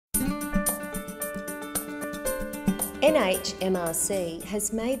NHMRC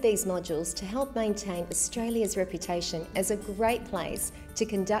has made these modules to help maintain Australia's reputation as a great place to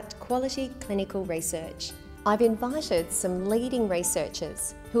conduct quality clinical research. I've invited some leading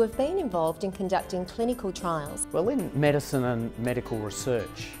researchers who have been involved in conducting clinical trials. Well, in medicine and medical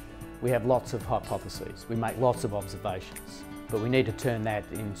research, we have lots of hypotheses. We make lots of observations, but we need to turn that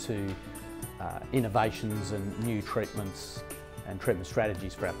into innovations and new treatments and treatment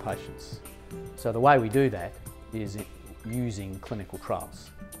strategies for our patients. So the way we do that is using clinical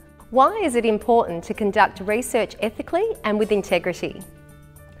trials. Why is it important to conduct research ethically and with integrity?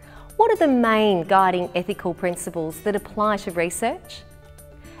 What are the main guiding ethical principles that apply to research?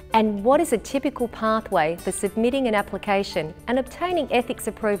 And what is a typical pathway for submitting an application and obtaining ethics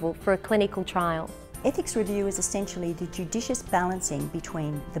approval for a clinical trial? Ethics review is essentially the judicious balancing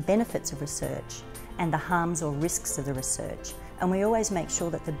between the benefits of research and the harms or risks of the research. And we always make sure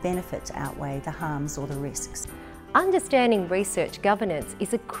that the benefits outweigh the harms or the risks. Understanding research governance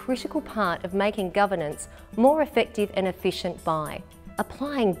is a critical part of making governance more effective and efficient by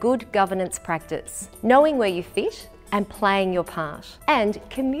applying good governance practice, knowing where you fit and playing your part, and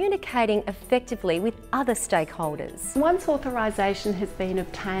communicating effectively with other stakeholders. Once authorisation has been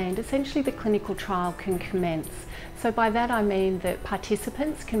obtained, essentially the clinical trial can commence. So by that I mean that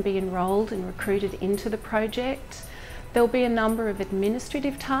participants can be enrolled and recruited into the project. There'll be a number of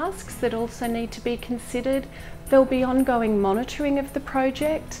administrative tasks that also need to be considered. There'll be ongoing monitoring of the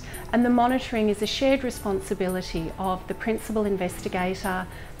project, and the monitoring is a shared responsibility of the principal investigator,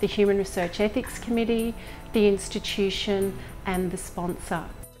 the Human Research Ethics Committee, the institution and the sponsor.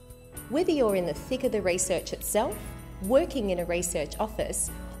 Whether you're in the thick of the research itself, working in a research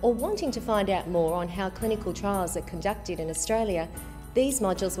office, or wanting to find out more on how clinical trials are conducted in Australia, these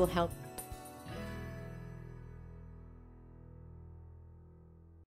modules will help.